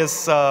Mate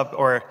is,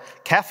 or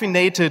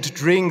caffeinated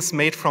drinks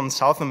made from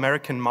South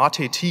American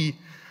mate tea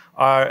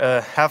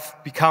have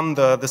become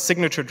the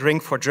signature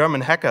drink for German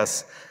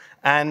hackers.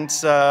 And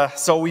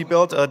so we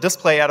built a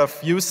display out of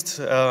used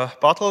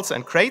bottles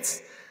and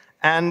crates.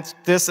 And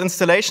this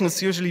installation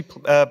is usually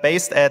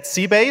based at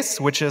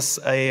Seabase, which is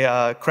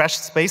a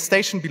crashed space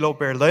station below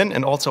Berlin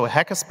and also a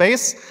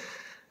hackerspace.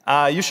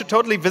 You should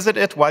totally visit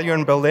it while you're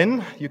in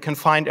Berlin. You can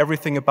find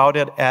everything about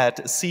it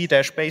at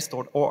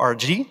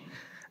c-base.org.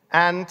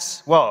 And,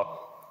 well,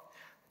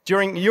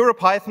 during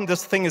EuroPython,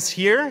 this thing is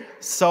here.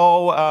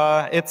 So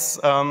it's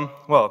on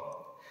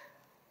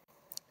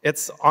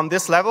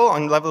this level,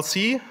 on level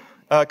C.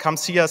 Come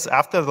see us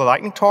after the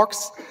lightning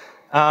talks.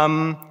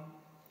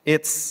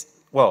 It's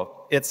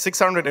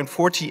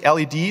 640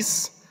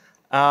 LEDs.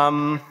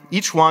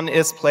 Each one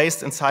is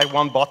placed inside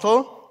one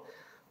bottle.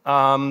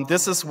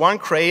 This is one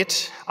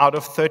crate out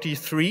of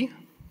 33.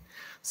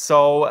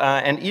 So,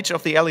 and each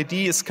of the LED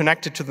is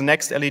connected to the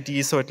next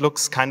LED, so it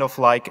looks kind of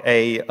like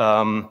a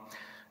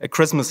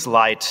Christmas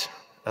light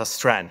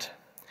strand.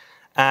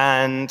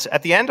 And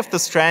at the end of the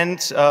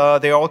strand,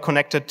 they're all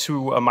connected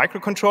to a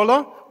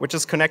microcontroller, which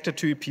is connected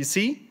to a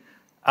PC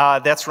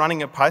that's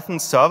running a Python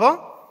server.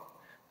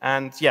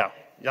 And yeah,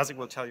 Jacek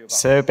will tell you about it.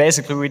 So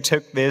basically, we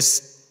took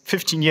this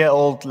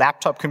 15-year-old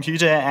laptop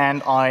computer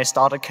and I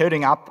started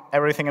coding up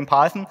everything in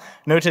Python.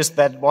 Noticed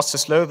that it was too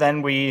slow,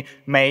 then we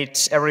made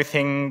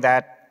everything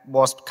that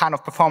was kind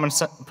of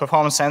performance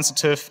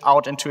sensitive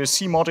out into a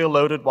C module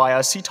loaded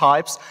via C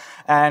types.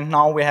 And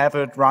now we have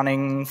it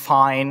running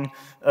fine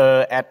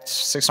at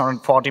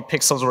 640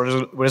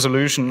 pixels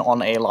resolution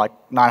on a like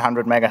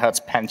 900 megahertz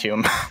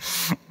Pentium.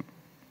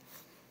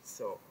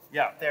 So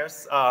yeah,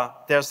 there's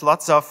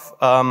lots of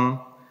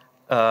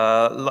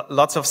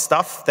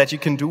stuff that you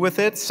can do with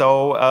it.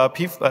 So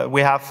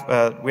we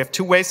have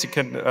two ways you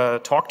can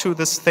talk to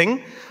this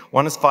thing.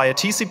 One is via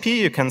TCP.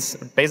 You can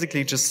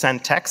basically just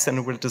send text and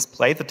it will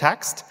display the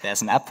text.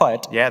 There's an app for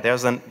it. Yeah,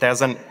 there's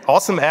an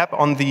awesome app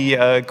on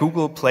the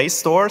Google Play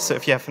Store. So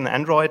if you have an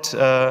Android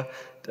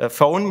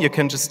phone, you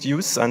can just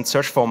use and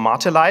search for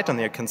Mate-Lite,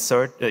 and you can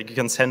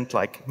send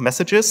like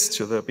messages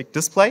to the big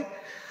display.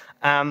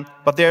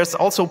 But there's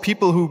also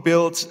people who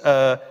build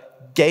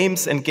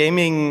games and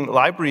gaming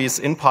libraries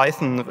in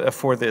Python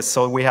for this.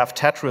 So we have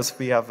Tetris,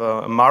 we have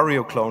a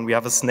Mario clone, we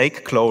have a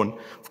Snake clone.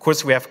 Of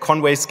course, we have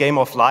Conway's Game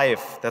of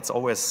Life. That's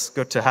always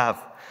good to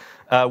have.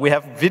 We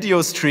have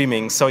video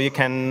streaming, so you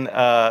can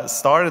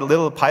start a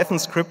little Python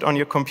script on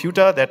your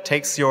computer that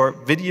takes your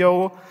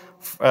video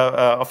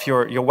of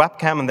your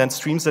webcam and then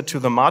streams it to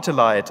the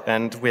Mate-Lite.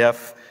 And we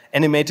have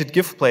animated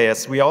GIF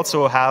players. We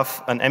also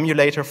have an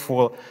emulator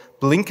for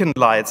Blinken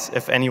lights,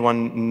 if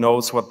anyone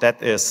knows what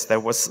that is. There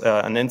was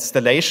an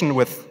installation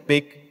with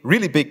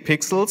really big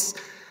pixels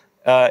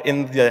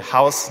in the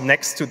house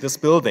next to this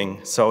building.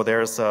 So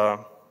there's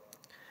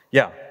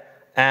yeah.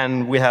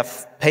 And we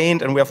have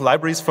Paint, and we have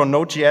libraries for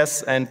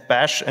Node.js and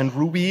Bash and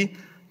Ruby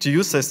to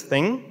use this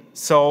thing.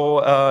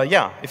 So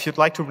yeah, if you'd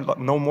like to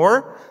know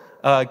more,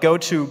 go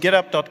to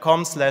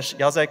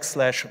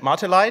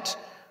github.com/Jacek/Mate-Lite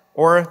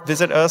or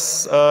visit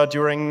us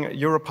during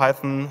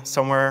EuroPython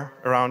somewhere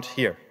around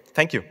here.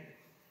 Thank you.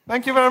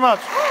 Thank you very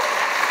much.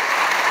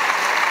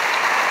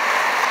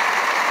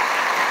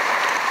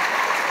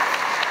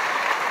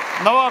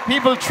 Now are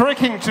people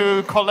tricking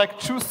to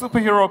collect 2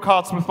 superhero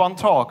cards with 1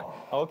 talk?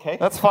 Okay.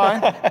 That's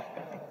fine.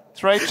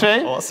 Trey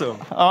J. Awesome.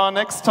 Our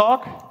next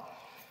talk.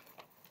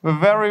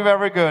 Very,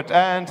 very good.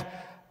 And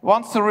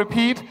once to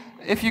repeat,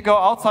 if you go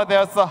outside,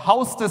 there's the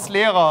Haus des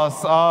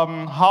Lehrers,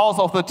 house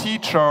of the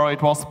teacher,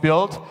 it was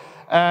built.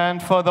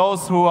 And for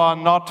those who are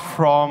not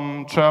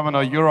from Germany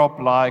or Europe,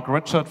 like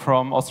Richard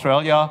from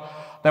Australia,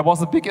 there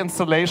was a big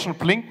installation,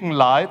 Blinken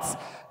lights.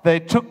 They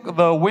took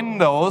the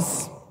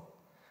windows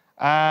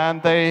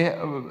and they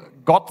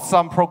got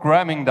some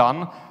programming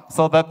done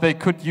so that they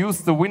could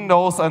use the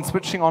windows and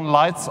switching on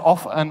lights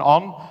off and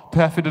on to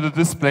have it in the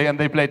display, and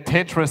they played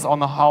Tetris on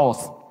the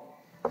house.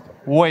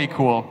 Way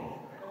cool.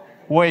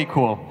 Way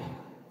cool.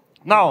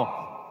 Now,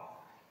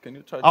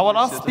 our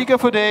last speaker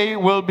for today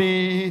will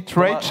be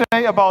Trey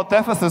J about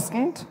Dev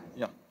Assistant.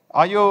 Yeah.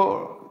 Are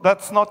you,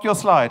 that's not your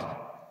slide.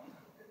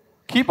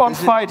 Keep on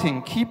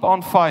fighting, keep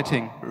on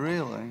fighting.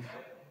 Really?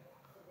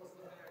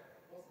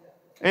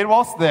 It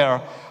was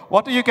there.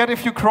 What do you get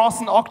if you cross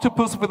an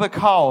octopus with a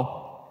cow?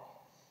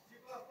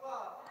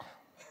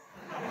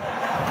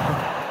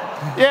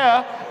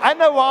 Yeah,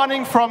 and a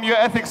warning from your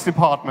ethics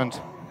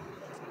department.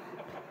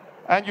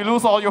 And you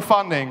lose all your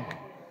funding.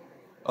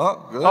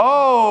 Oh, good.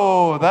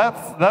 Oh,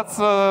 that's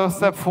a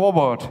step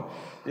forward.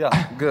 Yeah,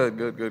 good.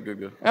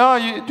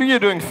 Yeah, you're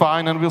doing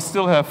fine, and we'll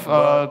still have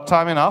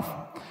time enough.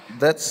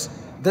 That's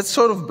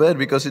sort of bad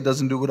because it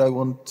doesn't do what I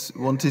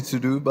want it to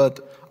do. But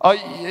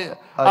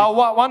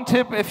one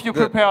tip: if you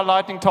prepare a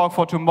lightning talk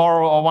for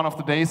tomorrow or one of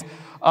the days,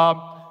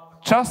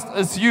 just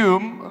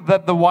assume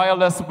that the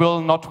wireless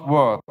will not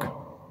work.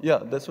 Yeah,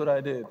 that's what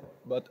I did.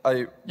 But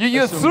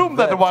you assume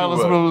that the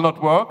wireless will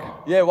not work.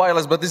 Yeah,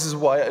 wireless, but this is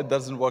why it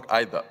doesn't work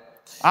either.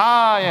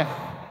 Ah, yeah.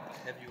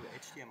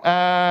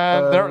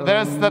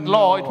 There's that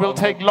law, it will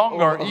take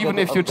longer, even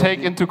if you take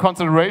into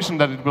consideration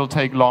that it will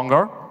take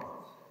longer.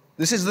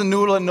 This is the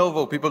new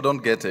Lenovo, people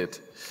don't get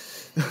it.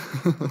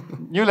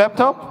 New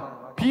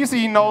laptop?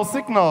 PC, no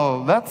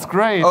signal, that's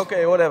great.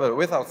 Okay, whatever,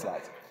 without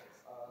slides.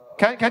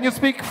 Can you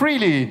speak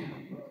freely?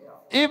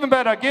 Even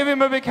better, give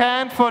him a big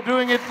hand for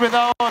doing it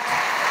without...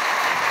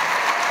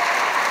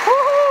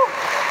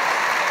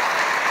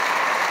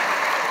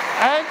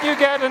 And you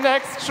get an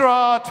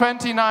extra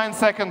 29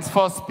 seconds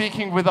for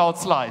speaking without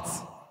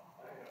slides.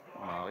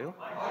 Mario?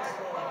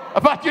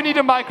 But you need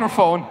a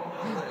microphone.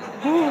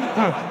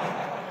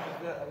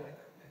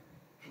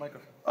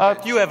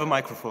 You have a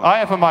microphone. I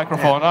have a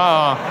microphone.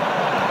 Yeah.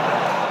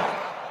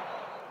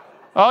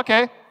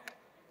 Okay.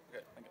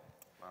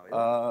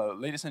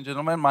 Ladies and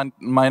gentlemen,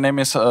 my name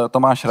is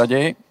Tomáš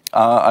Raděj.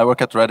 I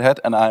work at Red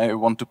Hat, and I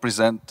want to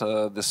present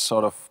this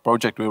sort of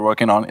project we're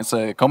working on. It's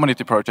a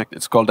community project.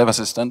 It's called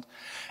DevAssistant,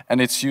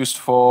 and it's used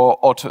for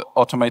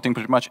automating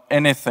pretty much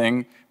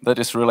anything that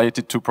is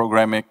related to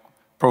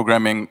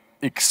programming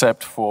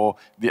except for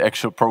the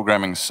actual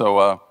programming.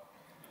 So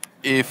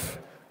if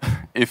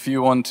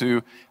you want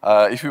to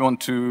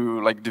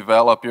like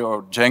develop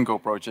your Django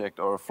project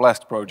or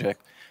Flask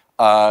project,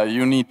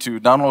 you need to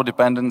download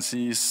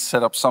dependencies,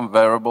 set up some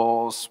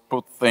variables,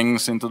 put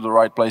things into the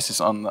right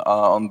places on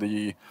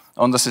the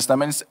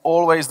system, and it's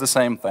always the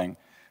same thing.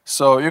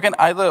 So you can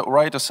either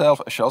write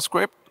yourself a shell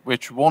script,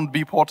 which won't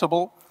be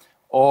portable,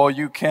 or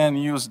you can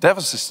use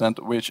DevAssistant,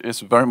 which is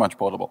very much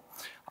portable.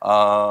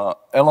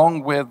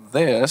 Along with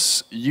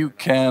this, you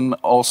can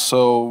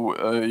also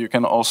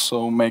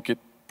make it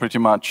pretty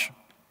much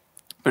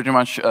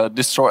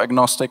distro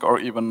agnostic or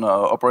even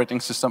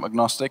operating system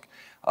agnostic.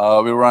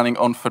 We're running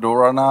on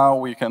Fedora now,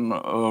 we can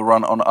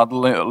run on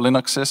other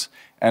Linuxes,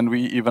 and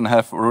we even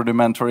have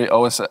rudimentary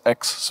OS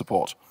X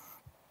support.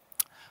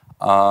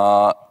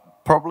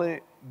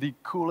 Probably the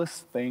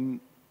coolest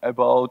thing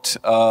about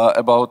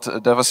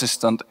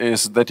DevAssistant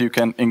is that you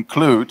can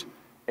include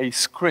a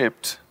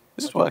script.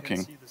 Is it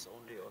working?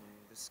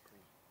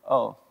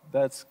 Oh,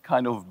 that's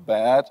kind of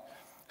bad.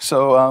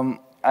 So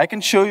I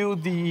can show you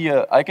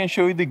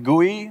the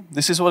GUI.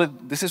 This is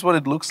what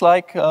it looks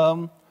like.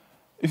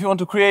 If you want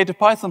to create a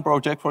Python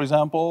project, for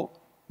example,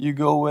 you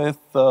go with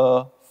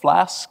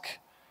Flask.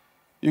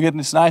 You get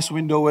this nice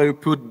window where you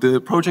put the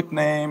project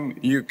name.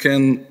 You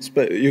can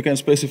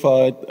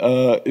specify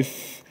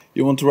if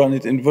you want to run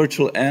it in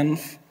virtual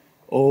env,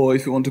 or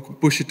if you want to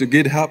push it to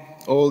GitHub.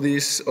 All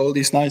these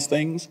nice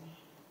things.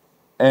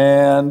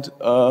 And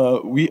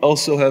we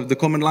also have the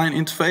command line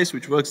interface,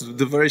 which works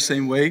the very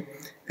same way,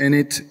 and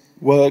it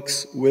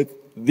works with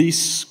these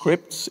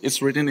scripts.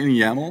 It's written in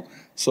YAML.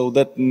 So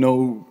that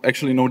no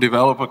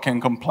developer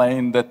can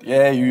complain that,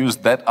 yeah, you use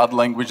that odd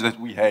language that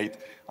we hate.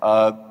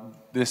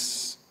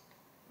 This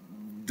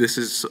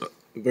is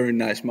a very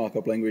nice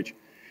markup language.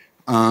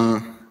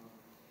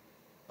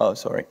 Oh,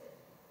 sorry.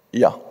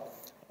 Yeah.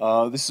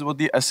 This is what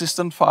the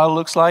assistant file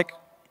looks like.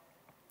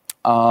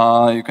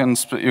 You can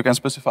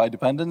specify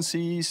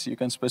dependencies. You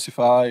can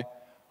specify.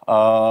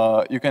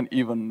 You can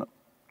even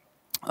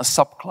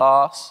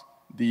subclass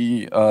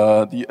the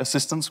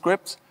assistant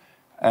script.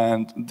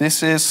 And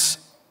this is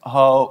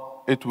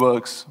how it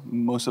works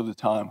most of the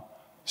time.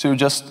 So you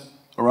just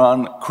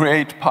run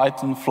create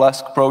Python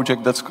Flask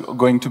project that's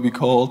going to be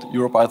called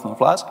EuroPython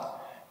Flask.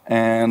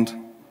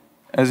 And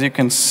as you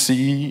can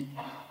see,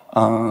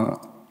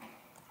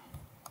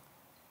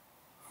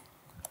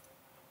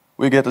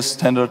 we get a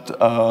standard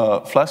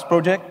Flask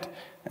project.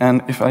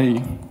 And if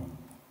I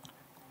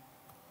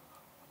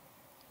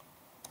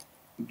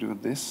do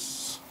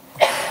this,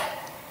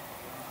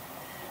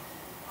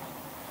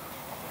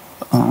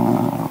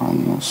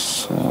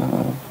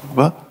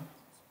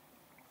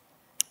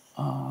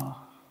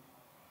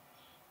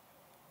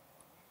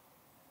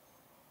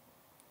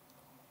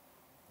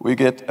 we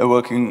get a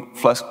working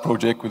Flask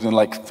project within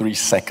like 3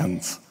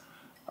 seconds.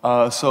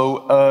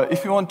 So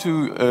if you want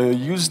to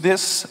use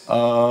this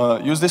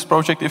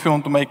project, if you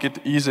want to make it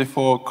easy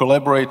for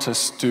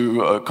collaborators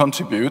to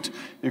contribute,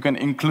 you can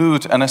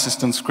include an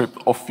assistant script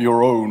of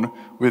your own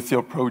with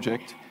your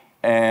project,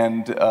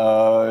 and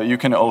you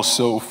can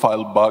also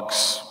file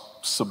bugs,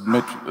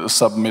 submit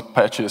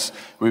patches.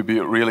 We'll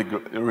be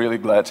really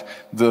glad.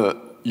 The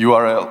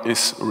URL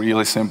is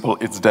really simple.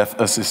 It's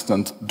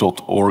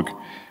devassistant.org.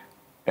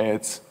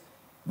 It's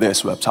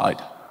this website.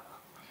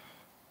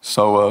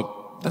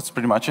 So that's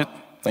pretty much it.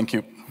 Thank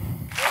you.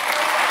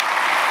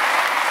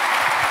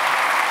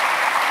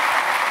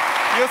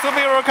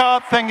 Sophie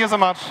Rückert, thank you so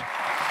much.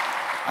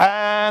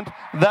 And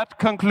that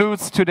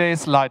concludes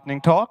today's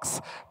lightning talks.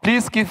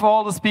 Please give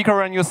all the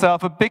speaker and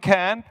yourself a big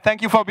hand.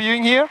 Thank you for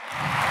being here.